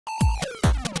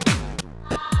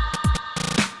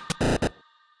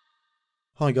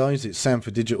Hi guys, it's Sam for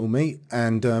Digital Meat,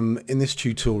 and in this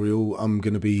tutorial I'm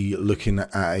going to be looking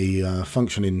at a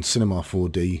function in Cinema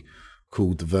 4D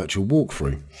called the virtual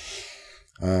walkthrough.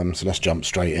 So let's jump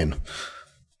straight in.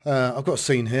 I've got a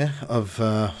scene here of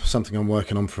something I'm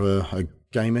working on for a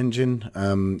game engine.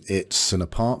 It's an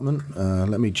apartment. I've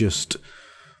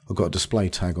got a display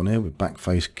tag on here with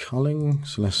backface culling.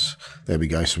 So there we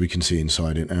go, so we can see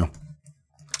inside it now.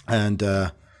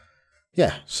 And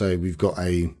yeah, so we've got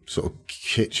a sort of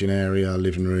kitchen area,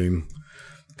 living room,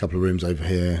 a couple of rooms over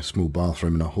here, small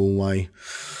bathroom and a hallway.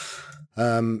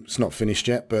 It's not finished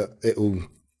yet, but it'll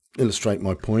illustrate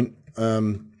my point.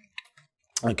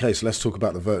 Okay, so let's talk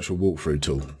about the virtual walkthrough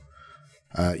tool.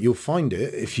 You'll find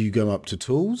it if you go up to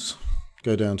Tools,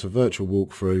 go down to Virtual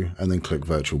Walkthrough, and then click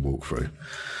Virtual Walkthrough.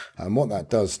 And what that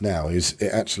does now is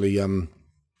it actually,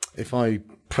 if I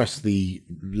press the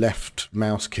left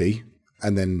mouse key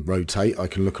and then rotate, I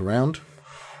can look around,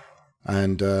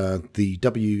 and the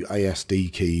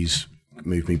WASD keys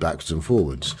move me backwards and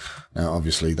forwards. Now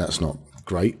obviously that's not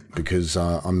great because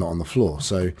I'm not on the floor,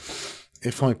 so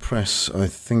if I press, I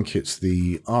think it's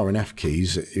the R and F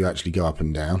keys, you actually go up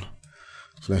and down.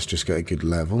 So let's just get a good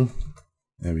level.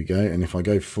 There we go. And if I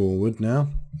go forward now,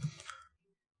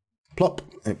 plop,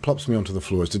 it plops me onto the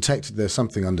floor. It's detected there's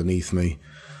something underneath me,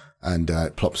 and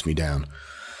it plops me down.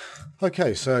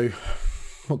 Okay, so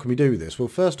what can we do with this? Well,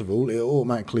 first of all, it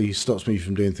automatically stops me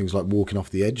from doing things like walking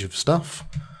off the edge of stuff.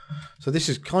 So this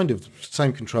is kind of the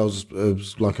same controls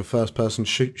as like a first-person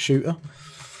shooter.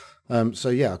 So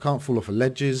yeah, I can't fall off of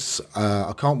ledges.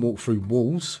 I can't walk through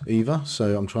walls either.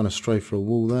 So I'm trying to stray for a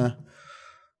wall there.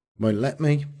 Won't let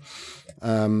me,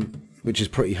 which is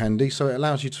pretty handy. So it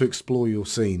allows you to explore your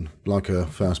scene like a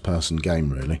first-person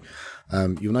game, really.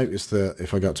 You'll notice that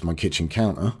if I go up to my kitchen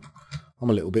counter, I'm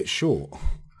a little bit short.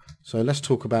 So let's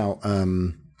talk about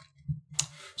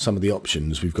some of the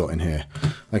options we've got in here.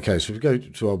 Okay, so if we go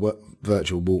to our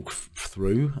virtual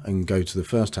walkthrough and go to the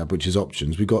first tab, which is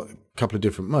options, we've got a couple of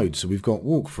different modes. So we've got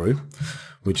walkthrough,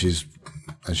 which is,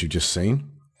 as you've just seen,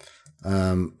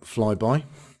 flyby.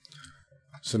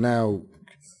 So now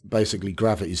basically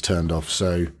gravity's turned off,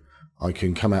 so I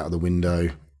can come out of the window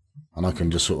and I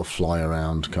can just sort of fly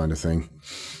around kind of thing.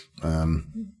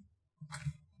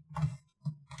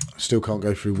 Still can't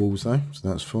go through walls though, so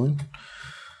that's fine.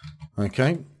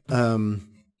 Okay,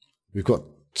 we've got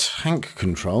tank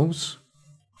controls.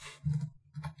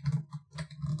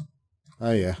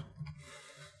 Oh yeah.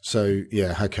 So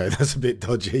yeah, okay, that's a bit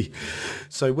dodgy.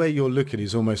 So where you're looking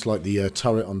is almost like the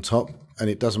turret on top, and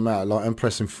it doesn't matter. Like I'm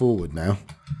pressing forward now,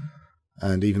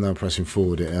 and even though I'm pressing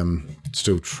forward, it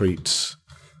still treats.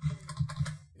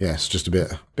 Yeah, it's just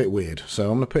a bit weird. So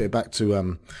I'm gonna put it back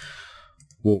to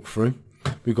walkthrough.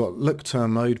 We've got look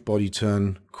turn mode, body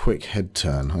turn, quick head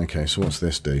turn. Okay, so what's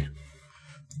this do?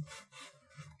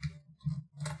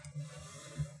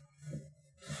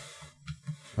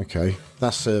 Okay,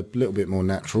 that's a little bit more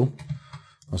natural,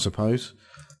 I suppose.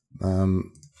 Okay,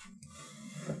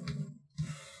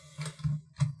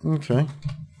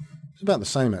 it's about the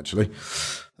same actually.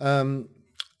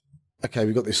 Okay,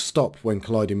 we've got this stop when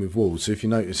colliding with walls. So if you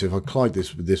notice, if I collide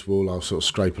this with this wall, I'll sort of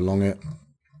scrape along it.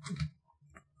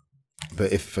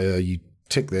 But if you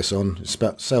tick this on, it's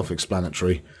about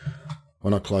self-explanatory.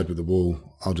 When I collide with the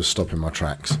wall, I'll just stop in my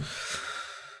tracks.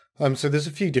 So there's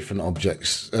a few different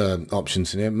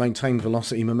options in here. Maintain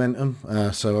velocity momentum.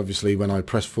 So obviously when I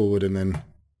press forward and then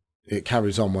it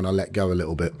carries on when I let go a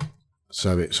little bit.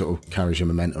 So it sort of carries your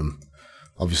momentum.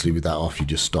 Obviously with that off, you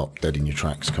just stop dead in your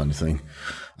tracks kind of thing.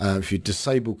 If you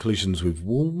disable collisions with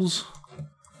walls,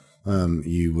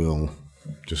 you will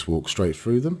just walk straight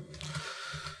through them.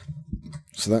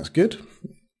 So that's good.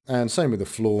 And same with the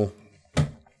floor.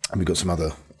 And we've got some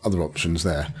other options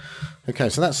there. Okay,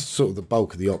 so that's sort of the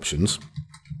bulk of the options.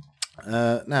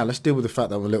 Now let's deal with the fact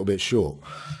that I'm a little bit short,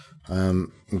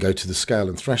 and go to the scale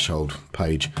and threshold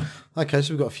page. Okay,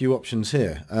 so we've got a few options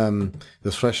here.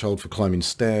 The threshold for climbing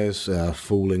stairs,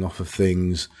 falling off of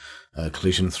things,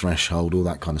 collision threshold, all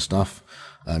that kind of stuff.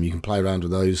 You can play around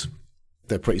with those.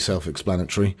 They're pretty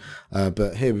self-explanatory.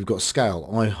 But here we've got scale,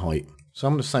 eye height. So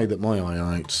I'm going to say that my eye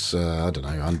height's, I don't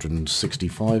know,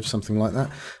 165, something like that.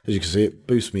 As you can see, it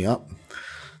boosts me up.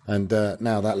 And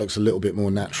now that looks a little bit more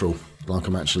natural, like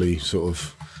I'm actually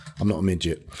I'm not a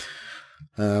midget.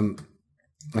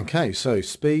 Okay, so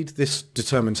speed. This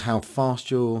determines how fast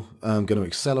you're going to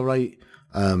accelerate,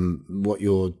 what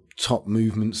your top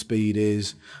movement speed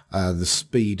is, the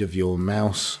speed of your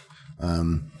mouse,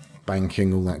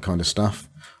 banking, all that kind of stuff.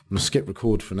 I'm going to skip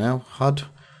record for now. HUD.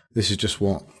 This is just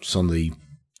what's on the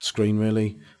screen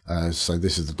really. So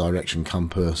this is the direction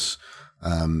compass,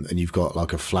 and you've got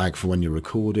like a flag for when you're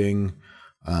recording,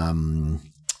 all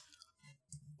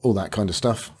that kind of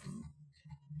stuff.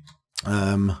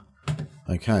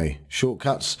 Okay,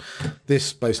 shortcuts.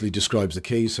 This basically describes the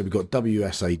keys. So we've got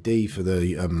WSAD for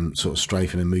the sort of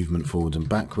strafing and movement forwards and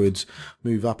backwards.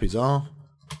 Move up is R.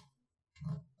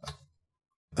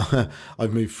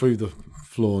 I've moved through the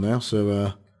floor now,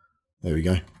 so there we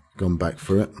go. Gone back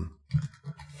through it.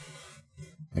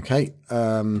 Okay,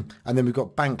 and then we've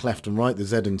got bank left and right, the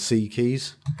Z and C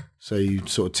keys. So you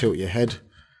sort of tilt your head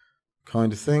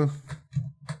kind of thing.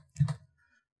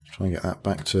 Try and get that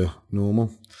back to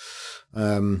normal.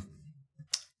 You've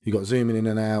got zooming in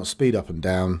and out, speed up and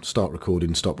down, start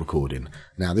recording, stop recording.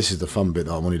 Now this is the fun bit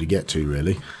that I wanted to get to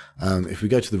really. If we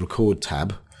go to the record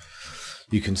tab,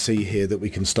 you can see here that we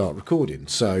can start recording.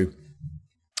 So,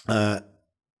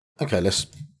 okay, let's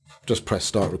just press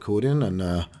start recording, and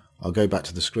I'll go back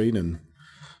to the screen and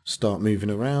start moving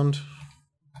around.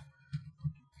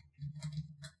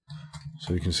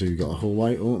 So you can see we've got a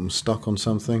hallway. Oh, I'm stuck on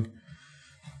something.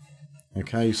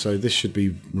 Okay, so this should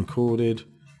be recorded.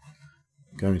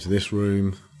 Go into this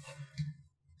room.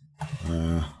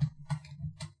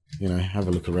 You know, have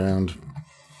a look around.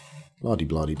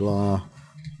 Blah-de-blah-de-blah.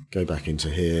 Go back into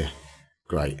here.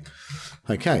 Great.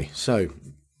 Okay, so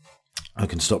I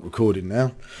can stop recording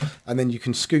now. And then you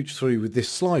can scooch through with this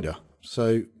slider.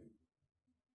 So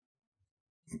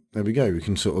there we go. We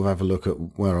can sort of have a look at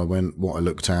where I went, what I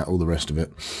looked at, all the rest of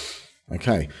it.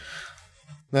 Okay.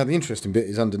 Now the interesting bit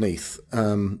is underneath.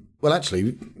 Well,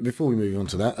 actually, before we move on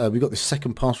to that, we've got this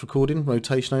second pass recording,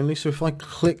 rotation only. So if I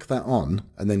click that on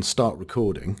and then start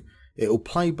recording, it'll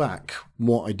play back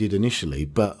what I did initially,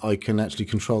 but I can actually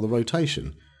control the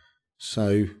rotation.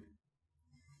 So,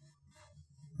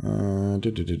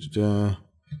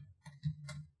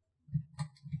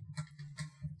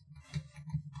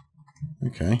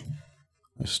 okay,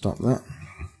 let's stop that.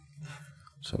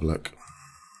 Let's have a look.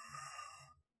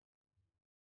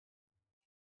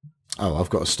 Oh, I've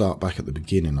got to start back at the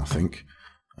beginning, I think.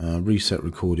 Reset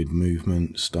recorded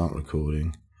movement, start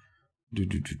recording.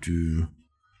 Let's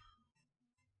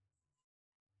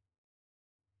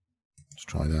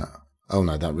try that. Oh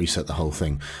no, that reset the whole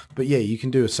thing. But yeah, you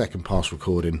can do a second pass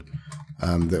recording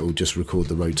that will just record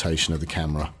the rotation of the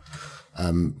camera,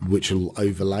 which will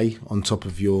overlay on top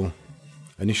of your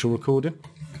initial recording.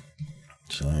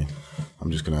 So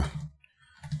I'm just going to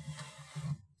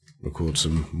record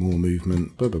some more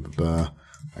movement.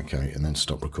 Okay, and then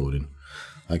stop recording.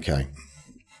 Okay.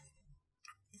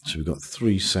 So we've got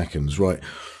 3 seconds. Right.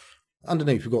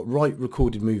 Underneath, we've got right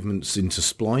recorded movements into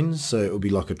splines, so it'll be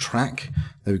like a track.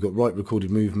 Then we've got right recorded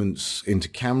movements into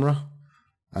camera,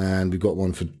 and we've got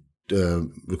one for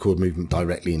record movement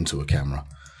directly into a camera.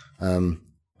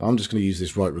 I'm just going to use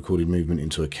this right recorded movement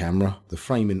into a camera. The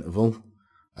frame interval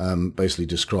basically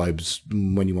describes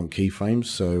when you want keyframes,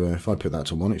 so if I put that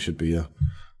to 1, it should be a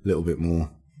little bit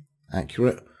more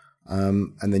accurate.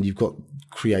 And then you've got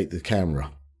create the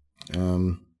camera.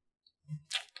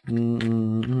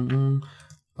 Oh,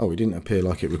 it didn't appear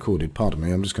like it recorded. Pardon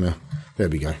me. I'm just going to... There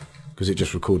we go. Because it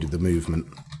just recorded the movement.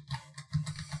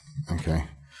 Okay.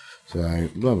 So,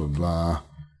 blah, blah, blah.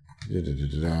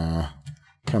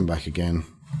 Come back again.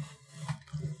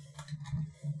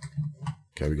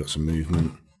 Okay, we got some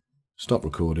movement. Stop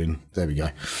recording. There we go.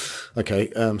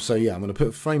 Okay, so yeah, I'm going to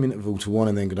put frame interval to 1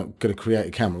 and then going to create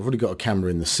a camera. I've already got a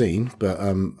camera in the scene, but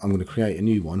I'm going to create a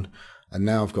new one. And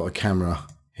now I've got a camera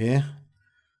here.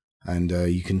 And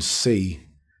you can see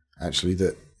actually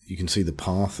that you can see the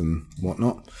path and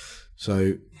whatnot. So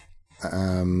you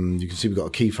can see we've got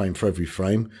a keyframe for every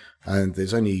frame, and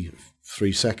there's only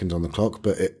 3 seconds on the clock,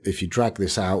 but if you drag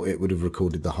this out, it would have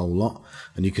recorded the whole lot.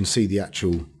 And you can see the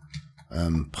actual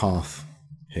path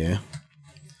here.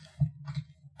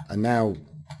 And now,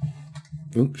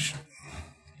 oops,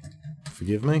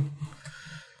 forgive me.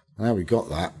 Now we've got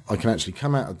that, I can actually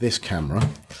come out of this camera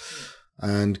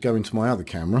and go into my other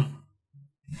camera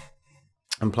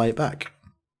and play it back.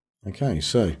 Okay,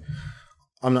 so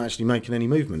I'm not actually making any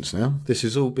movements now. This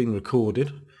is all being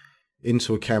recorded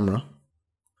into a camera.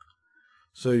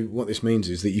 So what this means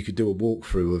is that you could do a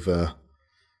walkthrough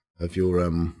of your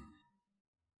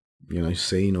you know,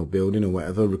 scene or building or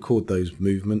whatever, record those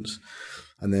movements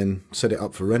and then set it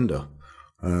up for render.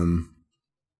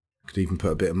 Could even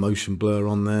put a bit of motion blur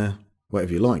on there,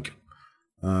 whatever you like.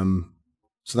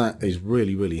 So that is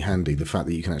really, really handy, the fact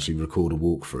that you can actually record a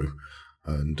walkthrough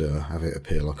and have it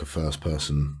appear like a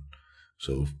first-person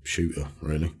sort of shooter,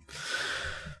 really.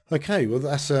 Okay, well,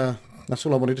 that's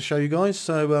all I wanted to show you guys.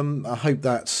 So I hope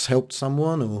that's helped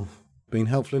someone or been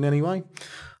helpful in any way.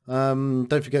 Don't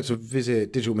forget to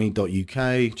visit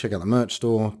digitalme.uk, check out the merch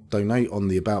store, donate on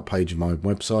the about page of my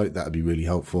website. That would be really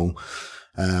helpful.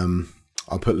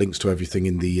 I'll put links to everything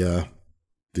in the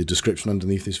description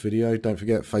underneath this video. Don't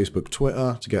forget Facebook,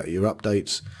 Twitter to get your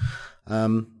updates.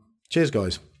 Cheers,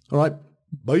 guys. All right,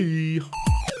 bye.